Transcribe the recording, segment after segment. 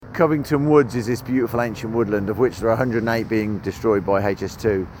Covington Woods is this beautiful ancient woodland, of which there are 108 being destroyed by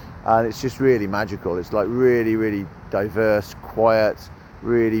HS2, and it's just really magical. It's like really, really diverse, quiet,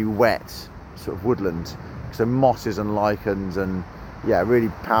 really wet sort of woodland. So mosses and lichens, and yeah, really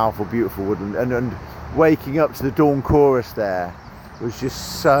powerful, beautiful woodland. And waking up to the dawn chorus there was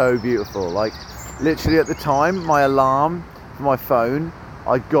just so beautiful. Like literally at the time, my alarm for my phone,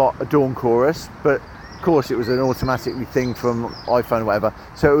 I got a dawn chorus, but of course it was an automatically thing from iPhone or whatever,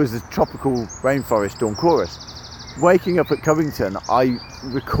 so it was the tropical rainforest dawn chorus. Waking up at Covington, I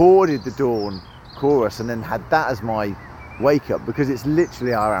recorded the dawn chorus and then had that as my wake up, because it's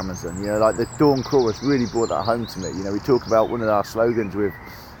literally our Amazon. You know, like the dawn chorus really brought that home to me. You know, we talk about one of our slogans with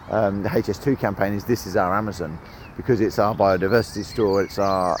the HS2 campaign is "This is our Amazon," because it's our biodiversity store, it's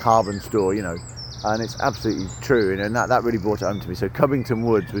our carbon store, you know, and it's absolutely true. And that really brought it home to me. So Covington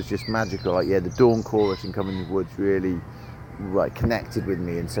Woods was just magical. Like, yeah, the dawn chorus in Covington Woods really connected with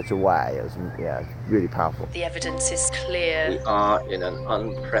me in such a way. It was, yeah, really powerful. The evidence is clear. We are in an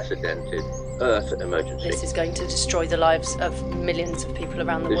unprecedented Earth emergency. This is going to destroy the lives of millions of people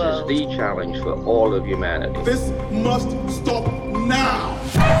around the world. This is the challenge for all of humanity. This must stop now!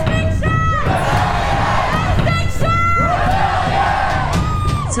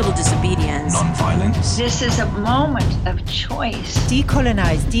 Civil disobedience. Non-violence. This is a moment of choice.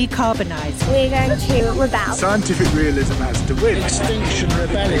 Decolonize, decarbonize. We're going to rebel. Scientific realism has to win. Extinction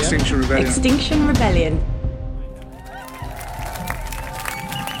Rebellion. Extinction Rebellion. Extinction Rebellion.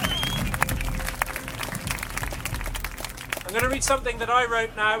 I'm going to read something that I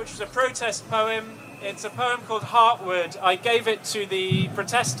wrote now, which is a protest poem. It's a poem called Heartwood. I gave it to the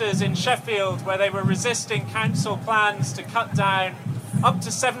protesters in Sheffield, where they were resisting council plans to cut down up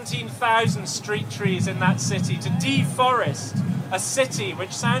to 17,000 street trees in that city, to deforest a city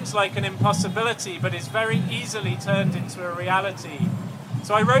which sounds like an impossibility but is very easily turned into a reality.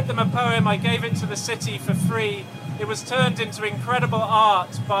 So I wrote them a poem, I gave it to the city for free. It was turned into incredible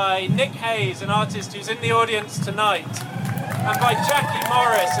art by Nick Hayes, an artist who's in the audience tonight, and by Jackie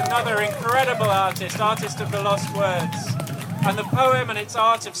Morris, another incredible artist of the lost words. And the poem and its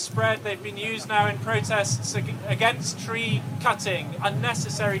art have spread. They've been used now in protests against tree cutting,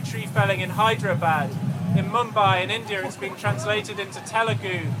 unnecessary tree felling in Hyderabad, in Mumbai, in India. It's been translated into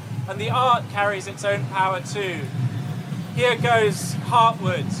Telugu, and the art carries its own power too. Here goes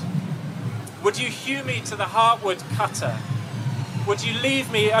Heartwood. Would you hew me to the heartwood cutter? Would you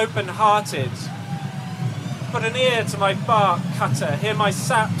leave me open-hearted? Put an ear to my bark cutter, hear my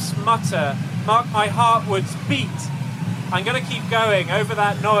saps mutter, mark my heartwood's beat. I'm going to keep going over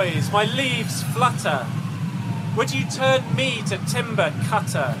that noise. My leaves flutter. Would you turn me to timber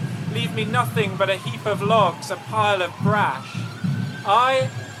cutter? Leave me nothing but a heap of logs, a pile of brash. I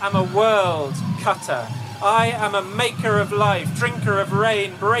am a world cutter. I am a maker of life, drinker of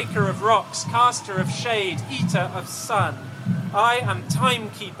rain, breaker of rocks, caster of shade, eater of sun. I am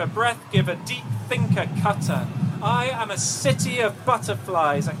timekeeper, breath giver, deep thinker, cutter. I am a city of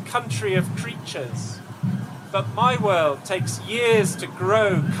butterflies, a country of creatures. But my world takes years to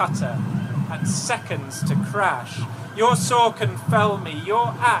grow, cutter, and seconds to crash. Your saw can fell me,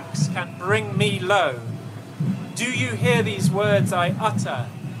 your axe can bring me low. Do you hear these words I utter?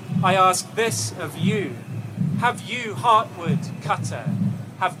 I ask this of you. Have you, Heartwood, cutter?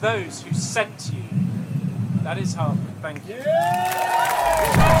 Have those who sent you? That is Heartwood, thank you.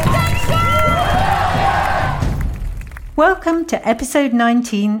 Welcome to episode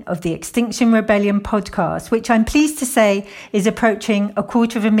 19 of the Extinction Rebellion podcast, which I'm pleased to say is approaching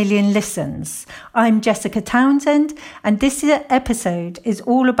 250,000 listens. I'm Jessica Townsend, and this episode is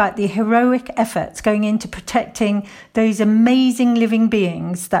all about the heroic efforts going into protecting those amazing living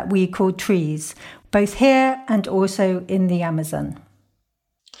beings that we call trees, both here and also in the Amazon.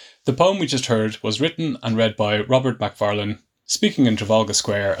 The poem we just heard was written and read by Robert Macfarlane, speaking in Trafalgar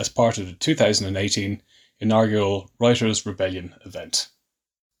Square as part of the 2018 inaugural Writers' Rebellion event.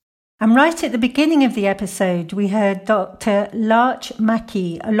 And right at the beginning of the episode, we heard Dr. Larch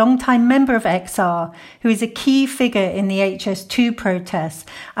Mackey, a long-time member of XR, who is a key figure in the HS2 protests.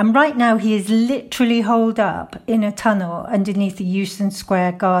 And right now he is literally holed up in a tunnel underneath the Euston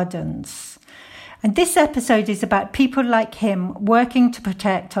Square Gardens. And this episode is about people like him working to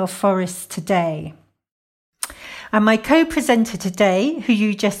protect our forests today. And my co-presenter today, who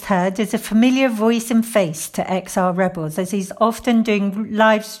you just heard, is a familiar voice and face to XR Rebels, as he's often doing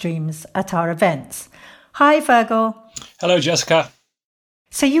live streams at our events. Hi, Virgil. Hello, Jessica.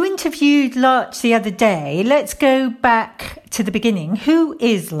 So you interviewed Larch the other day. Let's go back to the beginning. Who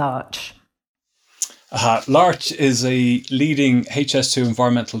is Larch? Larch is a leading HS2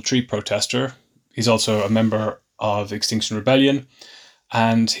 environmental tree protester. He's also a member of Extinction Rebellion.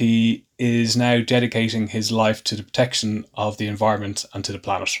 and he is now dedicating his life to the protection of the environment and to the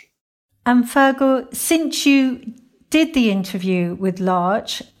planet. And Fergal, since you did the interview with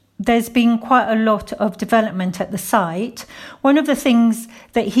Larch, there's been quite a lot of development at the site. One of the things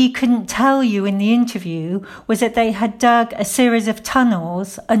that he couldn't tell you in the interview was that they had dug a series of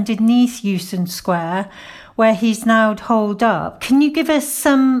tunnels underneath Euston Square, where he's now holed up. Can you give us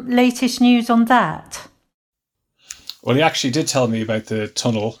some latest news on that? Well, he actually did tell me about the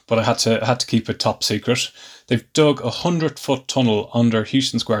tunnel, but I had to keep it top secret. They've dug a 100-foot tunnel under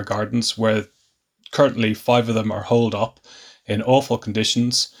Euston Square Gardens, where currently 5 of them are holed up in awful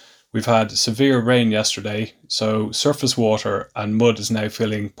conditions. We've had severe rain yesterday, so surface water and mud is now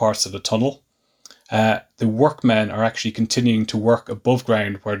filling parts of the tunnel. The workmen are actually continuing to work above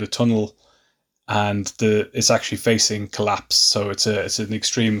ground where the tunnel and it's actually facing collapse. So it's an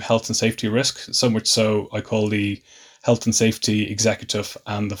extreme health and safety risk, so much so I call the health and safety executive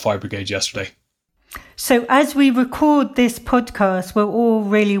and the fire brigade yesterday. So as we record this podcast, we're all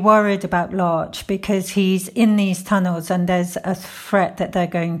really worried about Larch because he's in these tunnels and there's a threat that they're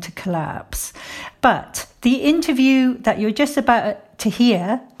going to collapse. But the interview that you're just about to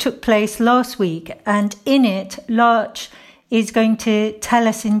hear took place last week, and in it, Larch is going to tell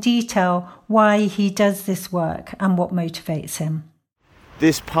us in detail why he does this work and what motivates him.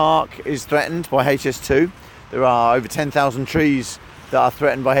 This park is threatened by HS2. There are over 10,000 trees that are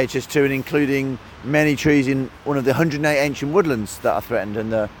threatened by HS2, and including many trees in one of the 108 ancient woodlands that are threatened,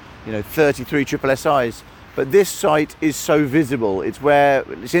 and the 33 SSSIs. But this site is so visible.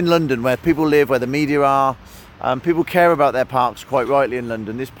 It's in London, where people live, where the media are. People care about their parks quite rightly in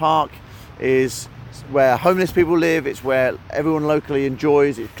London. This park is where homeless people live. It's where everyone locally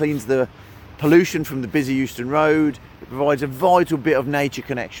enjoys. It cleans the pollution from the busy Euston Road. It provides a vital bit of nature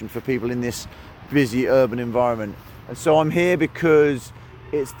connection for people in this busy urban environment. And so I'm here because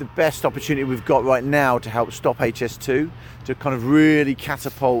it's the best opportunity we've got right now to help stop HS2, to kind of really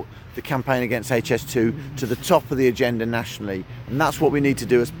catapult the campaign against HS2 to the top of the agenda nationally. And that's what we need to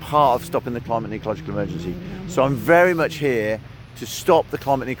do as part of stopping the climate and ecological emergency. So I'm very much here to stop the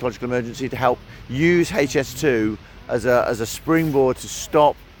climate and ecological emergency, to help use HS2 as a springboard to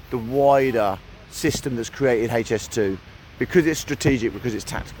stop the wider system that's created HS2, because it's strategic, because it's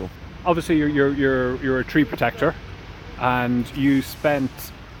tactical. Obviously you're a tree protector, and you spent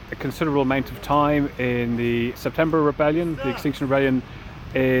a considerable amount of time in the September Rebellion, the Extinction Rebellion,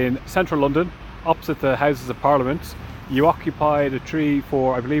 in central London, opposite the Houses of Parliament. You occupied a tree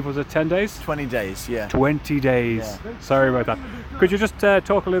for, I believe, was it 10 days? 20 days, yeah. 20 days. Yeah. Sorry about that. Could you just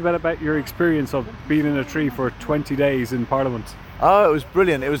talk a little bit about your experience of being in a tree for 20 days in Parliament? Oh, it was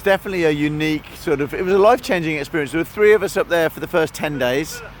brilliant. It was definitely a unique it was a life-changing experience. There were 3 of us up there for the first 10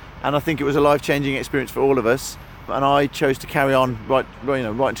 days, and I think it was a life-changing experience for all of us. And I chose to carry on right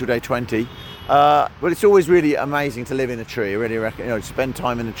until day 20. But it's always really amazing to live in a tree. I really reckon, spend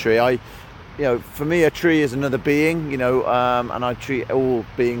time in a tree. For me, a tree is another being, and I treat all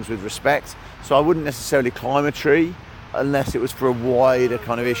beings with respect. So I wouldn't necessarily climb a tree unless it was for a wider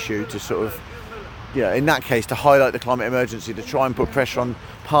kind of issue, to sort of, in that case, to highlight the climate emergency, to try and put pressure on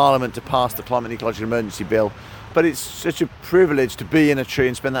Parliament to pass the climate and ecological emergency bill. But it's such a privilege to be in a tree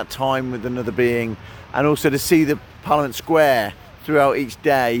and spend that time with another being, and also to see the Parliament Square throughout each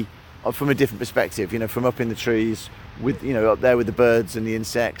day from a different perspective, from up in the trees, with up there with the birds and the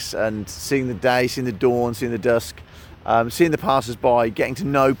insects, and seeing the day, seeing the dawn, seeing the dusk, seeing the passers-by, getting to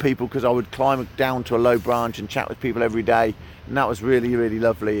know people, because I would climb down to a low branch and chat with people every day, and that was really, really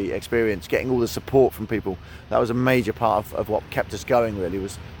lovely experience, getting all the support from people. That was a major part of what kept us going, really,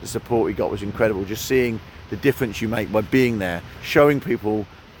 was the support we got was incredible, just seeing the difference you make by being there, showing people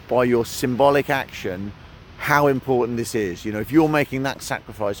by your symbolic action how important this is. If you're making that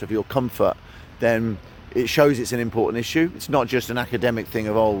sacrifice of your comfort, then it shows it's an important issue. It's not just an academic thing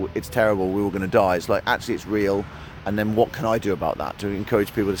of, oh, it's terrible, we're all going to die. It's like, actually it's real, and then what can I do about that, to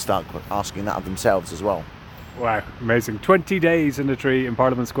encourage people to start asking that of themselves as well. Wow, amazing. 20 days in a tree in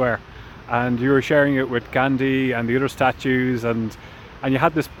Parliament Square, and you were sharing it with Gandhi and the other statues, and you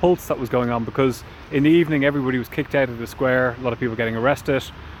had this pulse that was going on, because in the evening everybody was kicked out of the square, a lot of people getting arrested.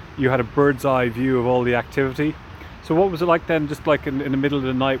 You had a bird's eye view of all the activity. So what was it like then, just like in the middle of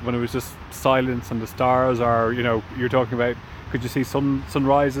the night when it was just silence and the stars, or you're talking about, could you see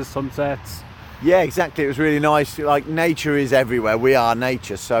sunrises, sunsets? Yeah, exactly. It was really nice. Like, nature is everywhere. We are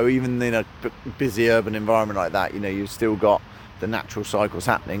nature. So even in a busy urban environment like that, you've still got the natural cycles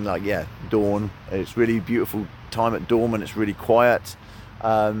happening. Like, dawn. It's really beautiful time at dawn when it's really quiet.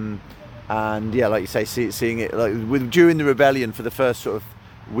 And like you say, seeing it like during the rebellion, for the first sort of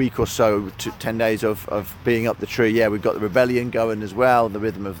week or so, 10 days of being up the tree, yeah, we've got the rebellion going as well, the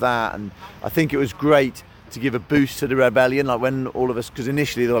rhythm of that, and I think it was great to give a boost to the rebellion, like when all of us, because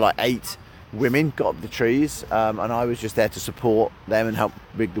initially there were like 8 women got up the trees, and I was just there to support them and help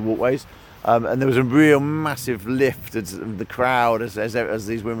rig the walkways, and there was a real massive lift of the crowd as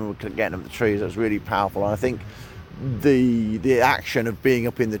these women were getting up the trees. It was really powerful, and I think the action of being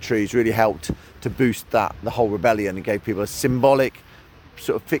up in the trees really helped to boost the whole rebellion. It gave people a symbolic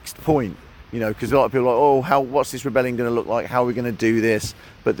sort of fixed point, because a lot of people are like, what's this rebellion going to look like? How are we going to do this?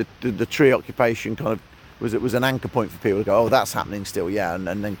 But the tree occupation kind of was an anchor point for people to go, that's happening still, yeah, and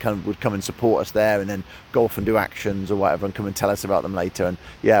then kind of would come and support us there, and then go off and do actions or whatever, and come and tell us about them later. And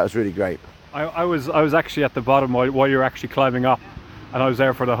yeah, it was really great. I was actually at the bottom while you were actually climbing up, and I was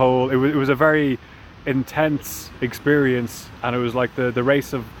there for the whole. It was a very intense experience, and it was like the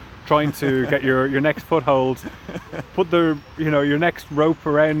race of trying to get your next foothold, put your next rope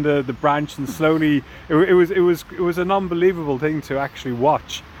around the branch, and slowly it was an unbelievable thing to actually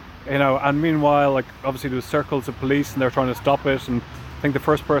watch, and meanwhile, like, obviously there was circles of police and they're trying to stop it, and I think the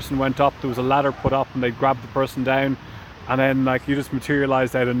first person went up, there was a ladder put up and they grabbed the person down, and then like you just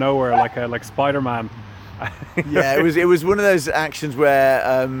materialized out of nowhere like Spider-Man. Yeah, it was one of those actions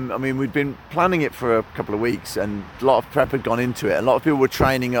where we'd been planning it for a couple of weeks, and a lot of prep had gone into it. A lot of people were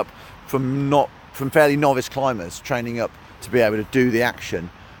training up from fairly novice climbers, training up to be able to do the action.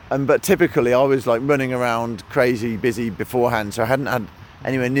 But typically I was like running around crazy busy beforehand, so I hadn't had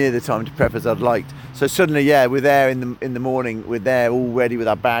anywhere near the time to prep as I'd liked. So suddenly, yeah, we're there in the morning, we're there all ready with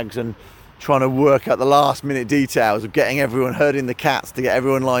our bags and trying to work out the last minute details of getting everyone, herding the cats to get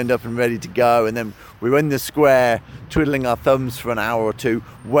everyone lined up and ready to go. And then we were in the square twiddling our thumbs for an hour or two,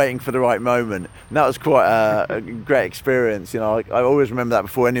 waiting for the right moment. And that was quite a great experience. I always remember that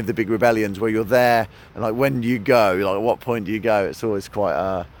before any of the big rebellions, where you're there and like, when do you go? Like, at what point do you go? It's always quite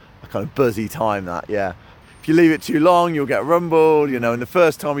a kind of buzzy time, that, yeah. If you leave it too long, you'll get rumbled, and the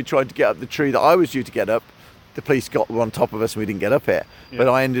first time we tried to get up the tree that I was due to get up, the police got on top of us and we didn't get up it. Yeah. But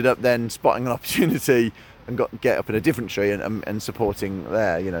I ended up then spotting an opportunity and get up in a different tree and supporting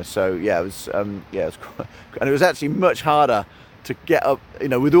there, So yeah, it was quite, and it was actually much harder to get up,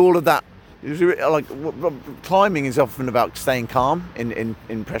 with all of that. It was like, climbing is often about staying calm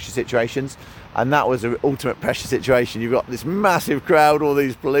in pressure situations, and that was an ultimate pressure situation. You've got this massive crowd, all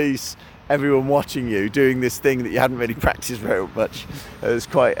these police, everyone watching you doing this thing that you hadn't really practiced very much. It was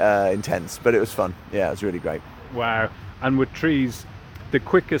quite intense, but it was fun. Yeah, it was really great. Wow. And with trees, the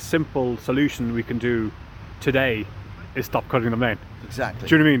quickest simple solution we can do today is stop cutting them down. Exactly.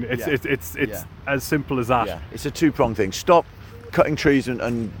 Do you know what I mean? It's as simple as that. Yeah. It's a two-pronged thing. Stop cutting trees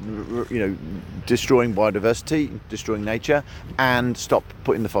and destroying biodiversity, destroying nature, and stop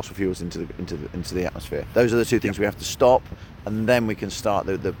putting the fossil fuels into the atmosphere. Those are the two things we have to stop, and then we can start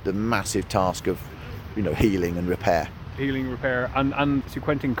the massive task of healing and repair. Healing, repair, and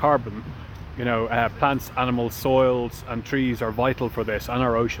sequencing carbon. Plants, animals, soils, and trees are vital for this, and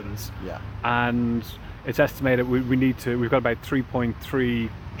our oceans. Yeah. And it's estimated we've got about 3.3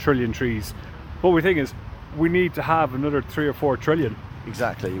 trillion trees. What we think is, we need to have another 3 or 4 trillion.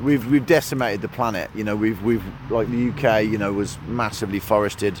 Exactly. We've decimated the planet. We've like the UK, was massively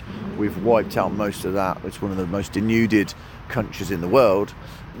forested. We've wiped out most of that. It's one of the most denuded countries in the world.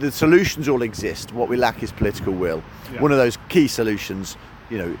 The solutions all exist. What we lack is political will. Yeah. One of those key solutions,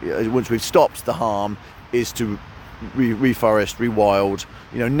 once we've stopped the harm, is to reforest, rewild.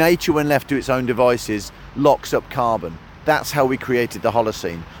 Nature, when left to its own devices, locks up carbon. That's how we created the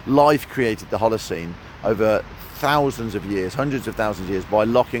Holocene. Life created the Holocene over thousands of years, hundreds of thousands of years, by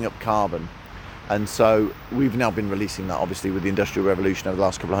locking up carbon. And so we've now been releasing that, obviously, with the Industrial Revolution over the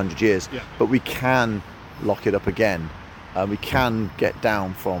last couple of hundred years. Yeah. But we can lock it up again. We can get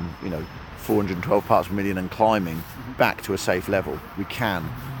down from 412 parts per million and climbing back to a safe level. We can,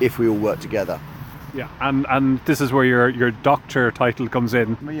 if we all work together. Yeah, and this is where your doctor title comes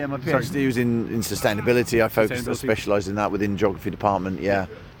in. Yeah, my PhD was in sustainability. I specialised in that within geography department. Yeah,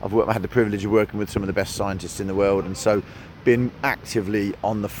 I had the privilege of working with some of the best scientists in the world, and so been actively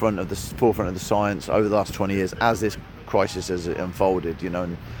on the forefront of the science over the last 20 years as this crisis has unfolded.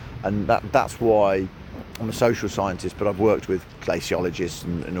 And that's why I'm a social scientist, but I've worked with glaciologists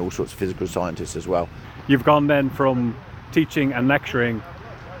and all sorts of physical scientists as well. You've gone then from teaching and lecturing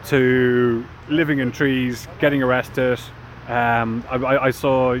to living in trees, getting arrested. I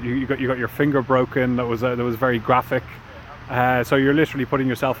saw you got your finger broken. That was very graphic. So you're literally putting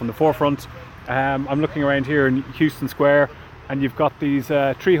yourself on the forefront. I'm looking around here in Houston Square, and you've got these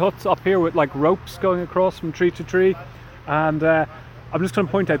tree huts up here with like ropes going across from tree to tree. And I'm just going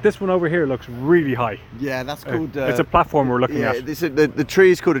to point out this one over here looks really high. Yeah, that's called. It's a platform we're looking at. The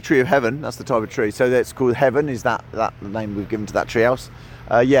tree is called a tree of heaven. That's the type of tree. So that's called heaven. Is that the name we've given to that treehouse?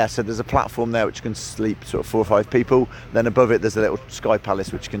 So there's a platform there which can sleep sort of 4 or 5 people. Then above it there's a little sky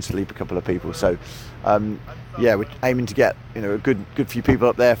palace which can sleep a couple of people. So we're aiming to get a good few people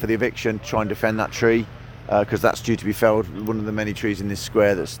up there for the eviction, try and defend that tree because that's due to be felled. One of the many trees in this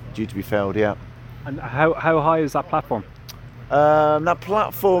square that's due to be felled. Yeah. And how high is that platform? That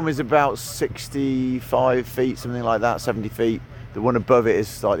platform is about 65 feet, something like that, 70 feet. The one above it is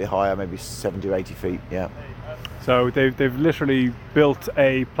slightly higher, maybe 70 or 80 feet. Yeah. So they've literally built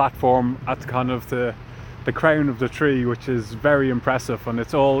a platform at kind of the crown of the tree, which is very impressive, and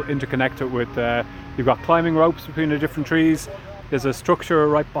it's all interconnected with you've got climbing ropes between the different trees. There's a structure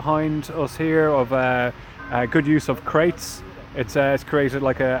right behind us here of a good use of crates. It's created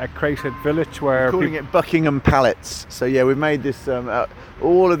like a crated village where we're calling it Buckingham Pallets. So yeah, we've made this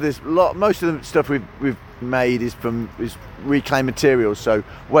all of this most of the stuff we've made is reclaimed materials, so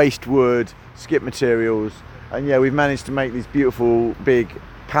waste wood, skip materials. And yeah, we've managed to make these beautiful big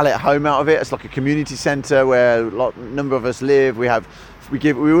pallet home out of it. It's like a community centre where a number of us live.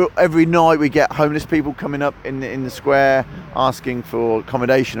 Every night we get homeless people coming up in the square asking for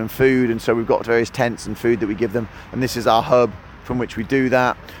accommodation and food, and so we've got various tents and food that we give them. And this is our hub from which we do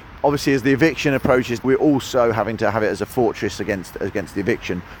that. Obviously, as the eviction approaches, we're also having to have it as a fortress against the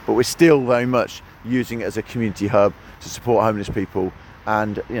eviction, but we're still very much using it as a community hub to support homeless people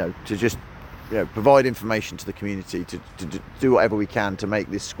and to just provide information to the community, to do whatever we can to make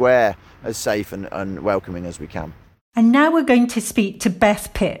this square as safe and welcoming as we can. And now we're going to speak to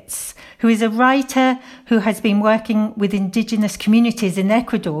Beth Pitts, who is a writer who has been working with Indigenous communities in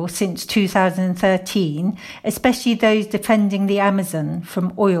Ecuador since 2013, especially those defending the Amazon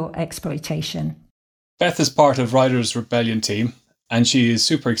from oil exploitation. Beth is part of Riders' Rebellion team, and she is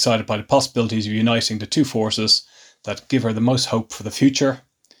super excited by the possibilities of uniting the two forces that give her the most hope for the future: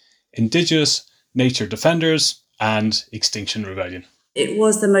 Indigenous nature defenders and Extinction Rebellion. It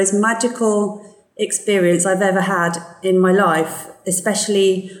was the most magical experience I've ever had in my life,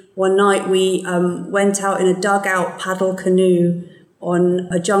 especially one night we went out in a dugout paddle canoe on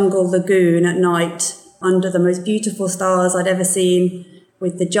a jungle lagoon at night under the most beautiful stars I'd ever seen,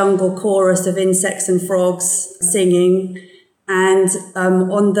 with the jungle chorus of insects and frogs singing. And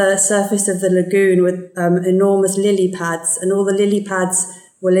on the surface of the lagoon were enormous lily pads, and all the lily pads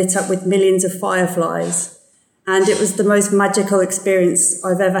were lit up with millions of fireflies. And it was the most magical experience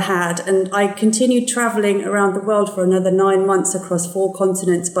I've ever had. And I continued traveling around the world for another 9 months across 4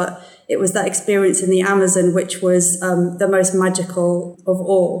 continents, but it was that experience in the Amazon which was the most magical of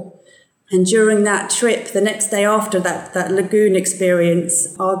all. And during that trip, the next day after that lagoon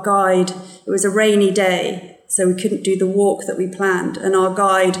experience, our guide, it was a rainy day, so we couldn't do the walk that we planned. And our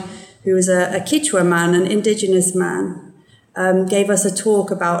guide, who was a Quechua man, an indigenous man, gave us a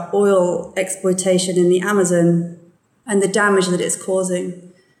talk about oil exploitation in the Amazon and the damage that it's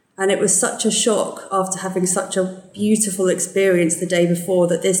causing. And it was such a shock after having such a beautiful experience the day before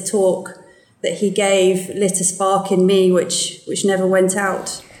that this talk that he gave lit a spark in me which never went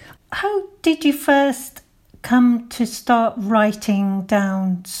out. How did you first come to start writing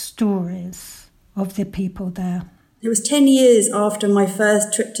down stories of the people there? It was 10 years after my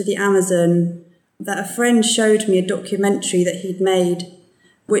first trip to the Amazon that a friend showed me a documentary that he'd made,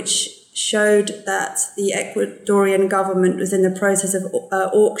 which showed that the Ecuadorian government was in the process of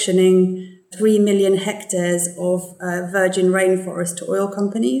auctioning 3 million hectares of virgin rainforest to oil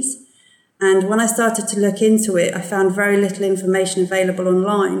companies. And when I started to look into it, I found very little information available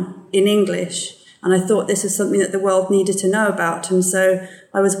online in English. And I thought this was something that the world needed to know about. And so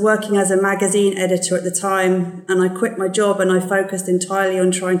I was working as a magazine editor at the time, and I quit my job and I focused entirely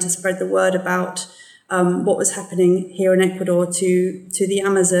on trying to spread the word about what was happening here in Ecuador to the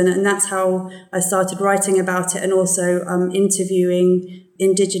Amazon. And that's how I started writing about it and also interviewing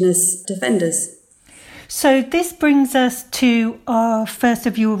Indigenous defenders. So this brings us to our first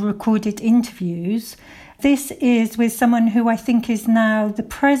of your recorded interviews. This is with someone who I think is now the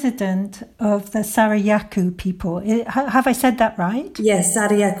president of the Sarayaku people. Have I said that right? Yes,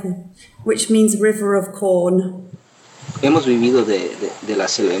 Sarayaku, which means river of corn. Hemos vivido de la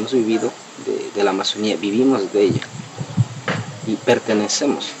selva, hemos vivido de la Amazonía, vivimos de ella y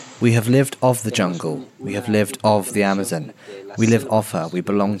pertenecemos. We have lived of the jungle, we have lived of the Amazon. We live of her, we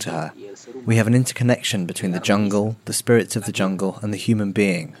belong to her. We have an interconnection between the jungle, the spirits of the jungle, and the human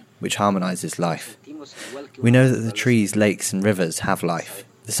being, which harmonizes life. We know that the trees, lakes and rivers have life,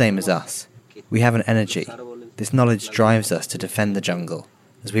 the same as us. We have an energy. This knowledge drives us to defend the jungle,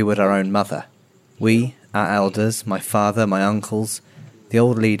 as we would our own mother. We, our elders, my father, my uncles, The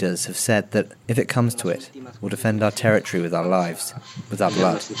old leaders have said that if it comes to it, we'll defend our territory with our lives, with our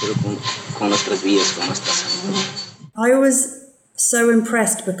blood. I was so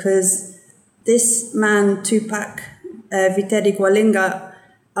impressed because this man, Tupac Viteri Gwalinga,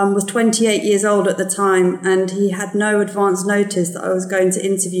 was 28 years old at the time, and he had no advance notice that I was going to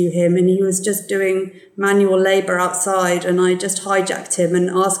interview him, and he was just doing manual labour outside, and I just hijacked him and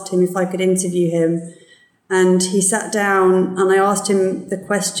asked him if I could interview him. And he sat down and I asked him the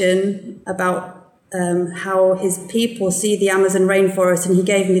question about how his people see the Amazon rainforest, and he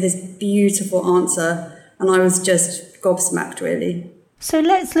gave me this beautiful answer, and I was just gobsmacked, really. So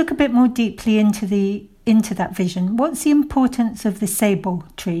let's look a bit more deeply into that vision. What's the importance of the sable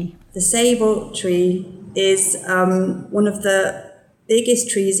tree? The sable tree is one of the biggest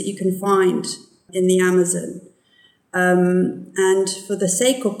trees that you can find in the Amazon. And for the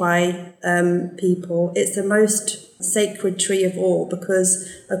Seikopai people, it's the most sacred tree of all, because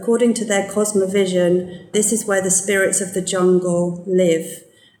according to their cosmovision, this is where the spirits of the jungle live.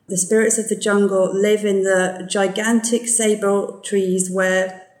 The spirits of the jungle live in the gigantic sable trees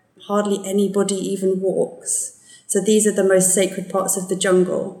where hardly anybody even walks. So these are the most sacred parts of the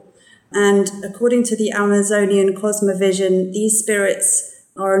jungle. And according to the Amazonian cosmovision, these spirits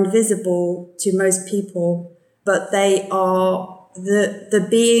are invisible to most people, but they are the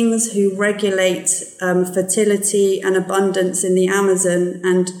beings who regulate fertility and abundance in the Amazon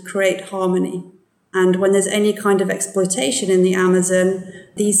and create harmony. And when there's any kind of exploitation in the Amazon,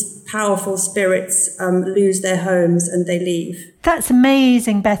 these powerful spirits lose their homes and they leave. That's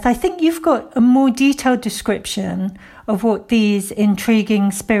amazing, Beth. I think you've got a more detailed description of what these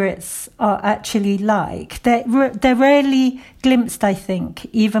intriguing spirits are actually like. They're rarely glimpsed, I think,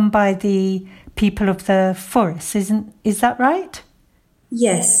 even by the people of the forest. Is that right?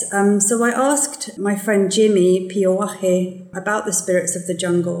 Yes. So I asked my friend Jimmy Piowahe about the spirits of the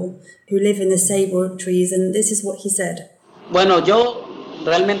jungle who live in the sable trees, and this is what he said.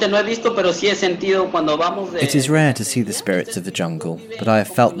 It is rare to see the spirits of the jungle, but I have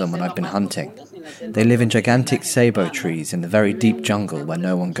felt them when I've been hunting. They live in gigantic sabo trees in the very deep jungle where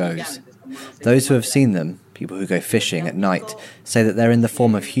no one goes. Those who have seen them, people who go fishing at night, say that they're in the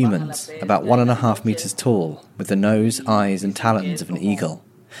form of humans, about 1.5 meters tall, with the nose, eyes and talons of an eagle.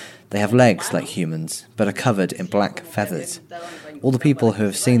 They have legs like humans, but are covered in black feathers. All the people who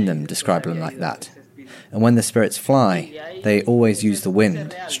have seen them describe them like that. And when the spirits fly, they always use the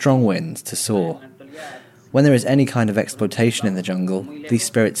wind, strong winds, to soar. When there is any kind of exploitation in the jungle, these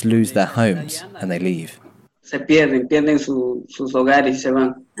spirits lose their homes and they leave.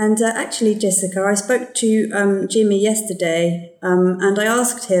 And actually, Jessica, I spoke to Jimmy yesterday and I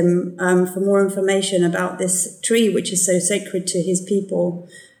asked him for more information about this tree, which is so sacred to his people.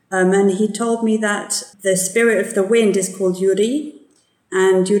 And he told me that the spirit of the wind is called Yuri,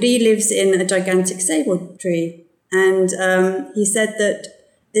 and Yuri lives in a gigantic sable tree. And he said that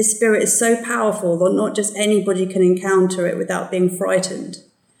this spirit is so powerful that not just anybody can encounter it without being frightened.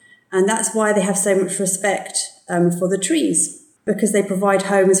 And that's why they have so much respect for the trees, because they provide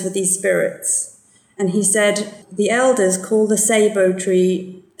homes for these spirits. And he said the elders call the sabo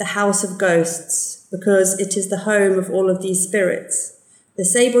tree the house of ghosts, because it is the home of all of these spirits. The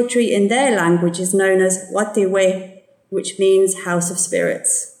sabo tree in their language is known as Watewe, which means house of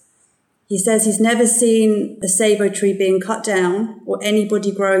spirits. He says he's never seen a sabo tree being cut down or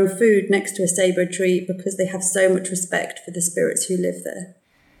anybody growing food next to a sabo tree, because they have so much respect for the spirits who live there.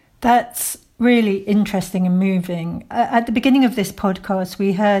 That's really interesting and moving. At the beginning of this podcast,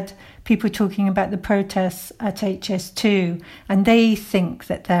 we heard people talking about the protests at HS2, and they think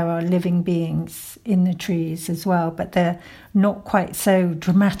that there are living beings in the trees as well, but they're not quite so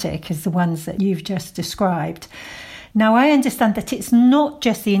dramatic as the ones that you've just described. Now, I understand that it's not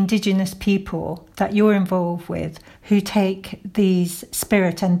just the indigenous people that you're involved with who take these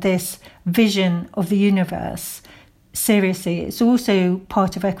spirit and this vision of the universe seriously. It's also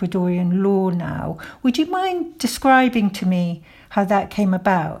part of Ecuadorian law now. Would you mind describing to me how that came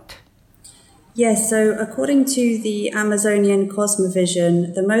about? Yes, so according to the Amazonian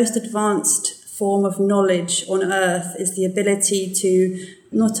cosmovision, the most advanced form of knowledge on Earth is the ability to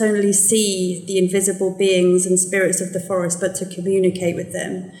not only see the invisible beings and spirits of the forest, but to communicate with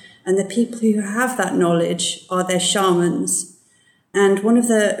them. And the people who have that knowledge are their shamans. And one of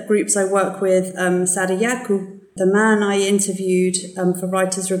the groups I work with, Sarayaku, the man I interviewed for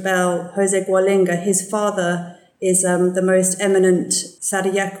Writers Rebel, Jose Gwalinga, his father is the most eminent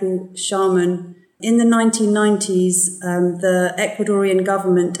Sarayaku shaman. In the 1990s, the Ecuadorian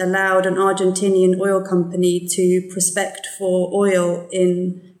government allowed an Argentinian oil company to prospect for oil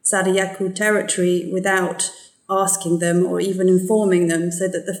in Sarayaku territory without asking them or even informing them, so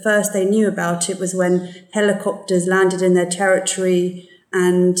that the first they knew about it was when helicopters landed in their territory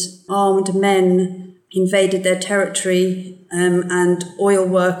and armed men invaded their territory, and oil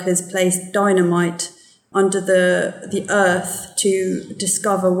workers placed dynamite under the earth to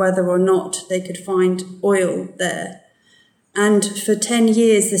discover whether or not they could find oil there. And for 10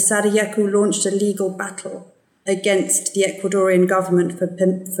 years, the Sarayaku launched a legal battle against the Ecuadorian government for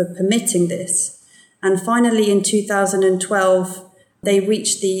permitting this. And finally, in 2012, they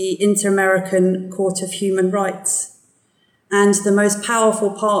reached the Inter-American Court of Human Rights. And the most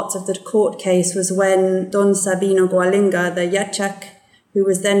powerful part of the court case was when Don Sabino Gualinga, the Yachak, who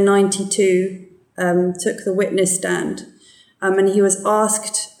was then 92, took the witness stand. And he was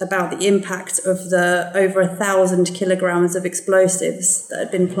asked about the impact of the over 1,000 kilograms of explosives that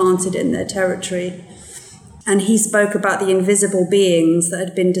had been planted in their territory. And he spoke about the invisible beings that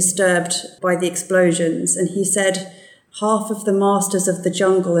had been disturbed by the explosions. And he said, half of the masters of the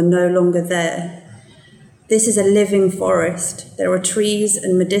jungle are no longer there. This is a living forest. There are trees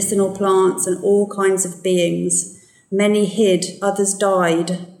and medicinal plants and all kinds of beings. Many hid, others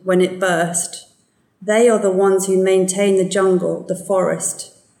died when it burst. They are the ones who maintain the jungle, the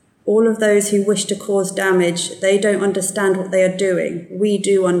forest. All of those who wish to cause damage, they don't understand what they are doing. We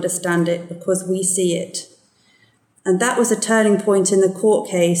do understand it because we see it. And that was a turning point in the court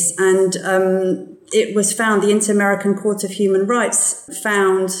case. And it was found, the Inter-American Court of Human Rights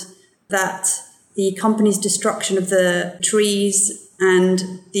found that the company's destruction of the trees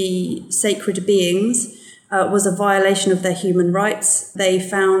and the sacred beings was a violation of their human rights. They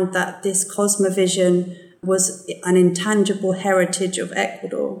found that this cosmovision was an intangible heritage of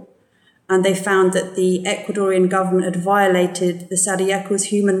Ecuador. And they found that the Ecuadorian government had violated the Sarayaku's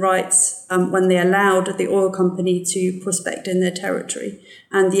human rights when they allowed the oil company to prospect in their territory.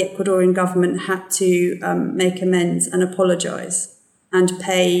 And the Ecuadorian government had to make amends and apologize and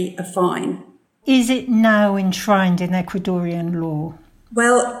pay a fine. Is it now enshrined in Ecuadorian law?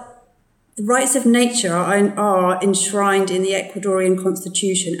 Well, the rights of nature are enshrined in the Ecuadorian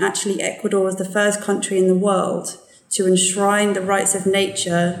constitution. Actually, Ecuador was the first country in the world to enshrine the rights of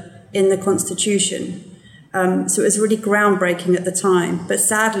nature in the constitution. So it was really groundbreaking at the time. But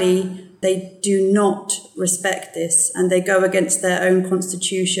sadly, they do not respect this, and they go against their own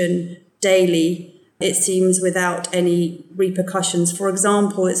constitution daily, it seems, without any repercussions. For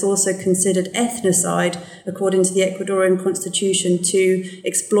example, it's also considered ethnocide, according to the Ecuadorian constitution, to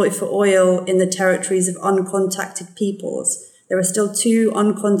exploit for oil in the territories of uncontacted peoples. There are still 2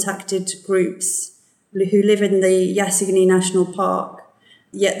 uncontacted groups who live in the Yasuni National Park,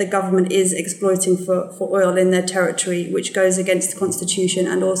 yet the government is exploiting for oil in their territory, which goes against the constitution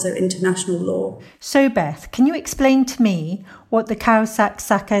and also international law. So, Beth, can you explain to me what the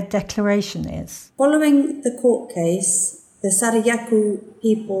Caussac-Saca Declaration is? Following the court case, the Sarayaku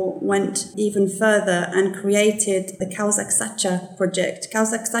people went even further and created the Caussac-Sacha project.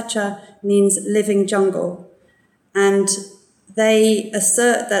 Caussac-Sacha means living jungle. And they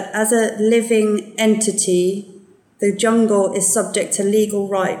assert that as a living entity, the jungle is subject to legal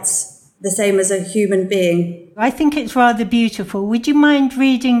rights, the same as a human being. I think it's rather beautiful. Would you mind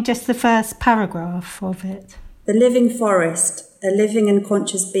reading just the first paragraph of it? The living forest, a living and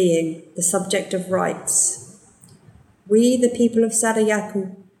conscious being, the subject of rights. We, the people of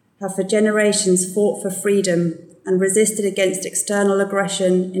Sarayaku, have for generations fought for freedom and resisted against external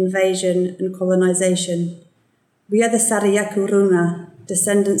aggression, invasion, and colonization. We are the Sarayaku Runa,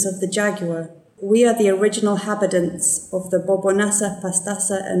 descendants of the jaguar. We are the original inhabitants of the Bobonasa,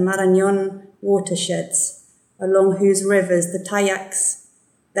 Pastasa, and Marañón watersheds, along whose rivers the Tayaks,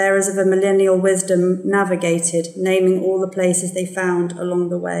 bearers of a millennial wisdom, navigated, naming all the places they found along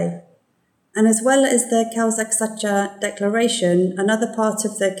the way. And as well as the Caussac-Sacha Declaration, another part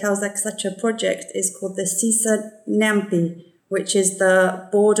of the Caussac-Sacha project is called the Sisa Nampi, which is the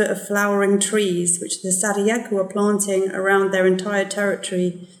border of flowering trees, which the Sarayaku are planting around their entire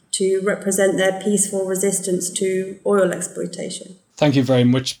territory to represent their peaceful resistance to oil exploitation. Thank you very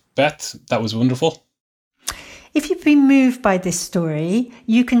much, Beth. That was wonderful. If you've been moved by this story,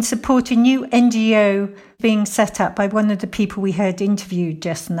 you can support a new NGO being set up by one of the people we heard interviewed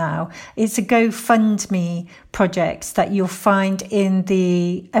just now. It's a GoFundMe project that you'll find in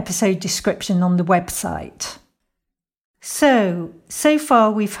the episode description on the website. So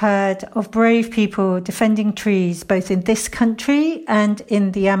far we've heard of brave people defending trees both in this country and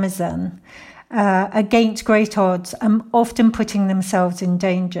in the Amazon against great odds and often putting themselves in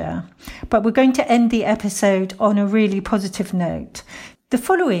danger. But we're going to end the episode on a really positive note. The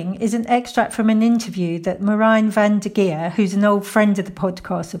following is an extract from an interview that Marijn van der Geer, who's an old friend of the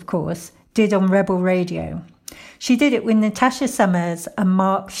podcast, of course, did on Rebel Radio. She did it with Natasha Summers and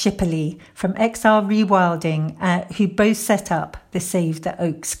Mark Schipperle from XR Rewilding, who both set up the Save the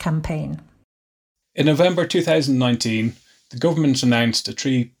Oaks campaign. In November 2019, the government announced a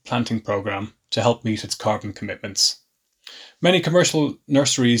tree planting programme to help meet its carbon commitments. Many commercial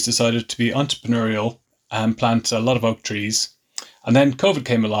nurseries decided to be entrepreneurial and plant a lot of oak trees, and then COVID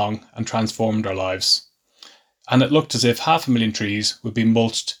came along and transformed our lives. And it looked as if 500,000 trees would be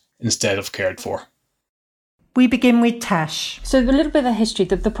mulched instead of cared for. We begin with Tash. So a little bit of the history.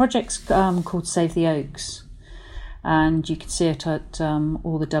 The project's called Save the Oaks, and you can see it at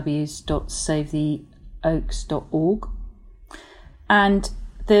allthews.savetheoaks.org. And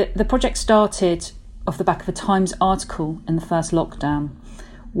the project started off the back of a Times article in the first lockdown,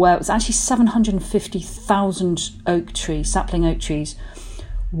 where it was actually 750,000 sapling oak trees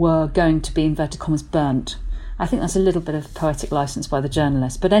were going to be, inverted commas, burnt. I think that's a little bit of poetic license by the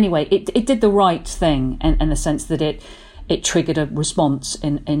journalist. But anyway, it did the right thing in the sense that it triggered a response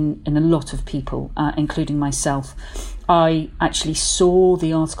in a lot of people, including myself. I actually saw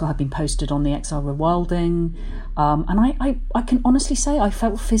the article had been posted on the XR Rewilding, and I can honestly say I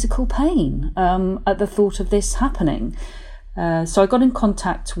felt physical pain at the thought of this happening. So I got in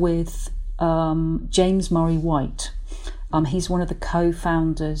contact with James Murray White. He's one of the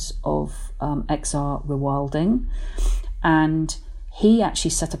co-founders of XR Rewilding, and he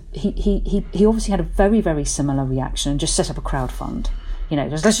actually set up. He obviously had a very, very similar reaction and just set up a crowdfund.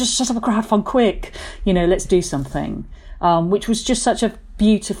 Let's just set up a crowdfund quick. Let's do something, which was just such a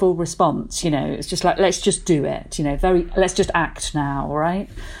beautiful response. It's just like, let's just do it. Let's just act now, right?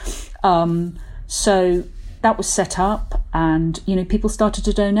 So that was set up, and people started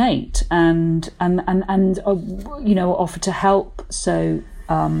to donate and offer to help. So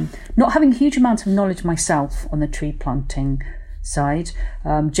not having a huge amount of knowledge myself on the tree planting side,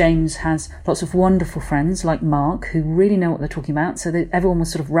 James has lots of wonderful friends like Mark who really know what they're talking about. So that everyone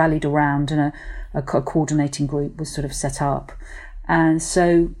was sort of rallied around, and a coordinating group was sort of set up. And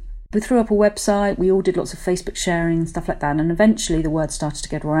so we threw up a website. We all did lots of Facebook sharing and stuff like that. And eventually the word started to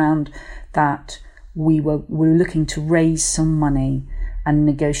get around that we were looking to raise some money and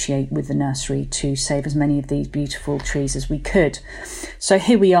negotiate with the nursery to save as many of these beautiful trees as we could. So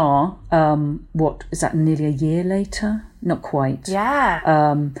here we are, what is that, nearly a year later? Not quite. Yeah.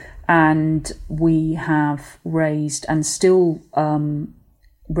 And we have raised and still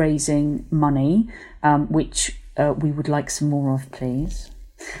raising money, which we would like some more of, please.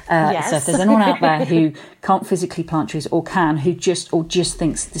 Yes. So if there's anyone out there who can't physically plant trees or can, who just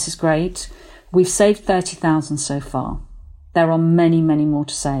thinks this is great, we've saved 30,000 so far. There are many, many more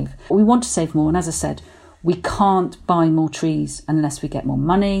to save. We want to save more, and as I said, we can't buy more trees unless we get more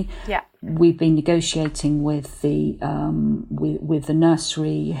money. Yeah. We've been negotiating with the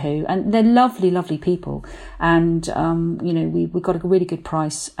nursery, and they're lovely, lovely people, and we got a really good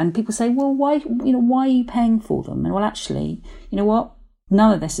price. And people say, well, why are you paying for them? And well, actually, you know what?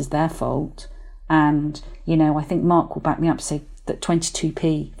 None of this is their fault, and I think Mark will back me up to say that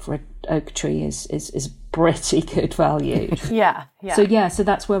 22p for an oak tree is pretty good value. Yeah. So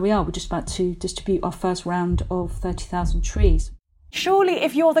that's where we are. We're just about to distribute our first round of 30,000 trees. Surely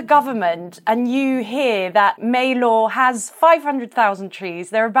if you're the government and you hear that Maylor has 500,000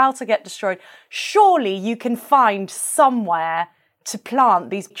 trees, they're about to get destroyed, surely you can find somewhere to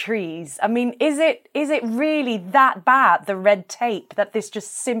plant these trees. I mean, is it really that bad, the red tape, that this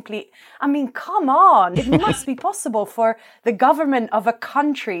just simply... I mean, come on. It must be possible for the government of a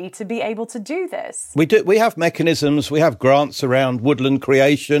country to be able to do this. We have mechanisms, we have grants around woodland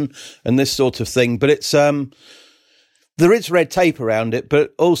creation and this sort of thing, but it's there is red tape around it,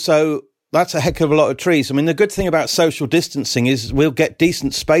 but also that's a heck of a lot of trees. I mean, the good thing about social distancing is we'll get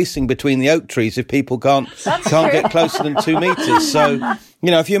decent spacing between the oak trees if people can't get closer than 2 meters. So,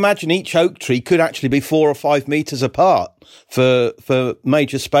 if you imagine each oak tree could actually be 4 or 5 meters apart for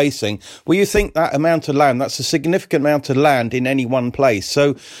major spacing. Well, you think that amount of land, that's a significant amount of land in any one place.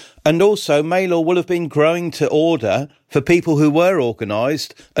 So, and also Maylor will have been growing to order for people who were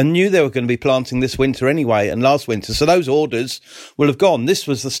organised and knew they were going to be planting this winter anyway and last winter. So those orders will have gone. This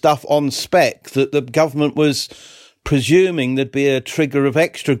was the stuff on spec that the government was presuming there'd be a trigger of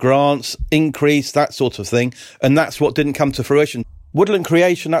extra grants, increase, that sort of thing. And that's what didn't come to fruition. Woodland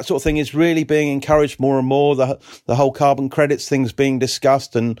creation, that sort of thing, is really being encouraged more and more. The whole carbon credits thing's being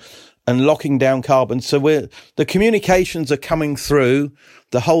discussed and locking down carbon. So the communications are coming through.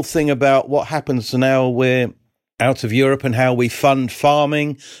 The whole thing about what happens now we're out of Europe and how we fund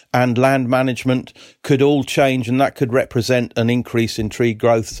farming and land management could all change, and that could represent an increase in tree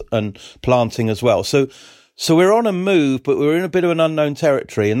growth and planting as well. So So we're on a move, but we're in a bit of an unknown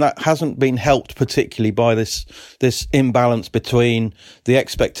territory, and that hasn't been helped particularly by this imbalance between the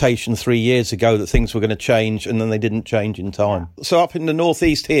expectation 3 years ago that things were going to change, and then they didn't change in time. So up in the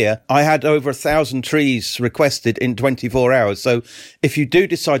northeast here, I had over 1,000 trees requested in 24 hours. So if you do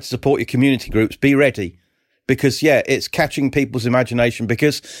decide to support your community groups, be ready. Because, it's catching people's imagination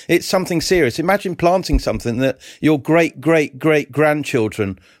because it's something serious. Imagine planting something that your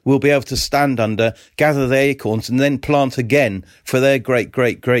great-great-great-grandchildren will be able to stand under, gather the acorns, and then plant again for their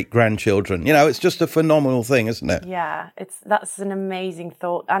great-great-great-grandchildren. It's just a phenomenal thing, isn't it? Yeah, that's an amazing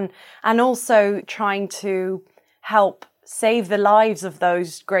thought. And also trying to help save the lives of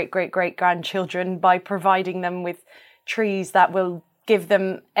those great-great-great-grandchildren by providing them with trees that will give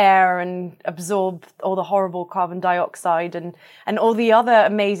them air and absorb all the horrible carbon dioxide and all the other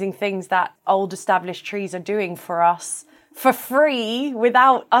amazing things that old established trees are doing for us for free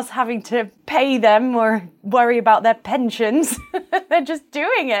without us having to pay them or worry about their pensions. They're just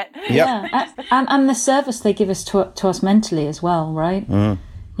doing it. Yep. Yeah, and the service they give us to us mentally as well, right? Mm.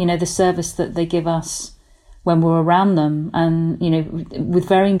 The service that they give us when we're around them, and with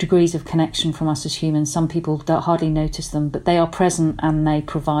varying degrees of connection from us as humans. Some people don't hardly notice them, but they are present and they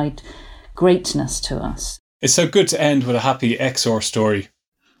provide greatness to us. It's so good to end with a happy Exor story.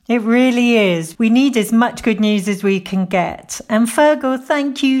 It really is. We need as much good news as we can get. And Fergal,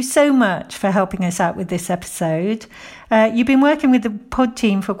 thank you so much for helping us out with this episode. You've been working with the pod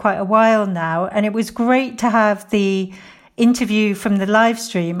team for quite a while now, and it was great to have the interview from the live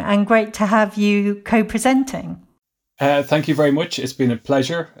stream and great to have you co-presenting. Thank you very much. It's been a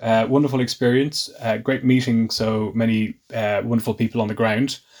pleasure. Wonderful experience. Great meeting so many wonderful people on the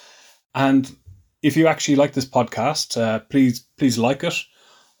ground. And if you actually like this podcast, please like it.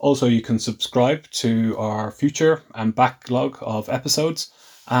 Also, you can subscribe to our future and backlog of episodes.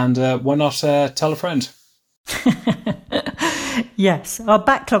 And why not tell a friend? Yes, our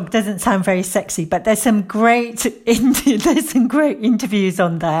backlog doesn't sound very sexy, but there's some great interviews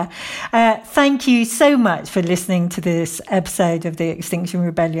on there. Thank you so much for listening to this episode of the Extinction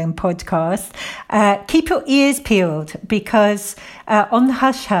Rebellion podcast. Keep your ears peeled because on the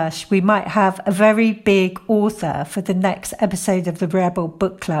Hush Hush, we might have a very big author for the next episode of the Rebel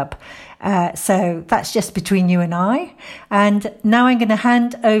Book Club. So that's just between you and I. And now I'm going to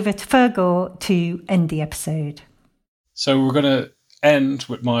hand over to Fergal to end the episode. So we're going to end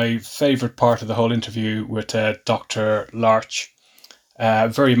with my favourite part of the whole interview with Dr. Larch.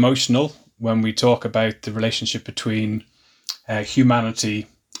 Very emotional when we talk about the relationship between humanity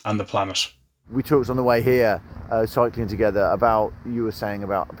and the planet. We talked on the way here, cycling together, about, you were saying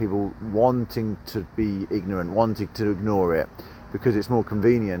about people wanting to be ignorant, wanting to ignore it because it's more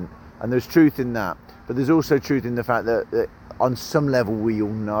convenient. And there's truth in that. But there's also truth in the fact that on some level we all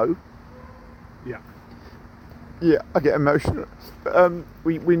know. Yeah, I get emotional.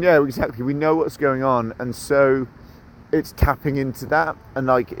 We know exactly. We know what's going on, and so it's tapping into that, and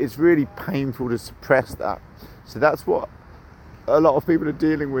it's really painful to suppress that. So that's what a lot of people are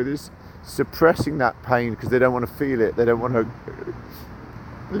dealing with, is suppressing that pain because they don't want to feel it. They don't want to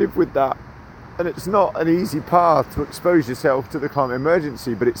live with that, and it's not an easy path to expose yourself to the climate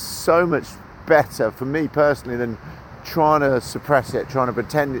emergency. But it's so much better for me personally than trying to suppress it, trying to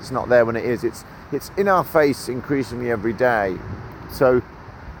pretend it's not there when it is. It's in our face increasingly every day. So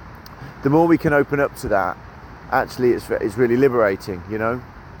the more we can open up to that, actually it's really liberating, The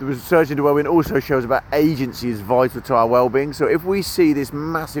research into wellbeing also shows about agency is vital to our well-being. So if we see this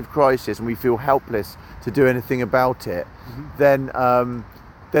massive crisis and we feel helpless to do anything about it, then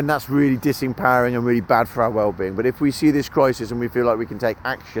that's really disempowering and really bad for our well-being. But if we see this crisis and we feel like we can take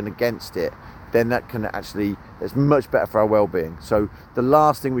action against it, then it's much better for our well-being. So the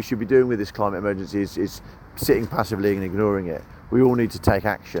last thing we should be doing with this climate emergency is sitting passively and ignoring it. We all need to take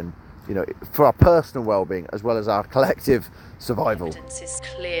action, for our personal well-being as well as our collective survival. Evidence is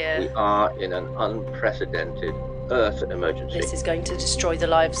clear. We are in an unprecedented Earth emergency. This is going to destroy the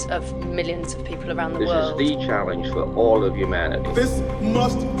lives of millions of people around the world. This is the challenge for all of humanity. This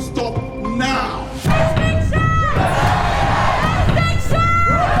must stop now.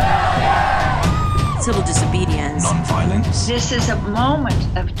 Civil disobedience. Non-violence. This is a moment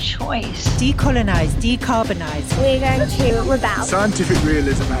of choice. Decolonize, decarbonize. We're going to rebel. Scientific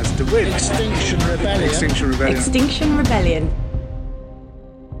realism has to win. Extinction Rebellion. Extinction Rebellion. Extinction Rebellion.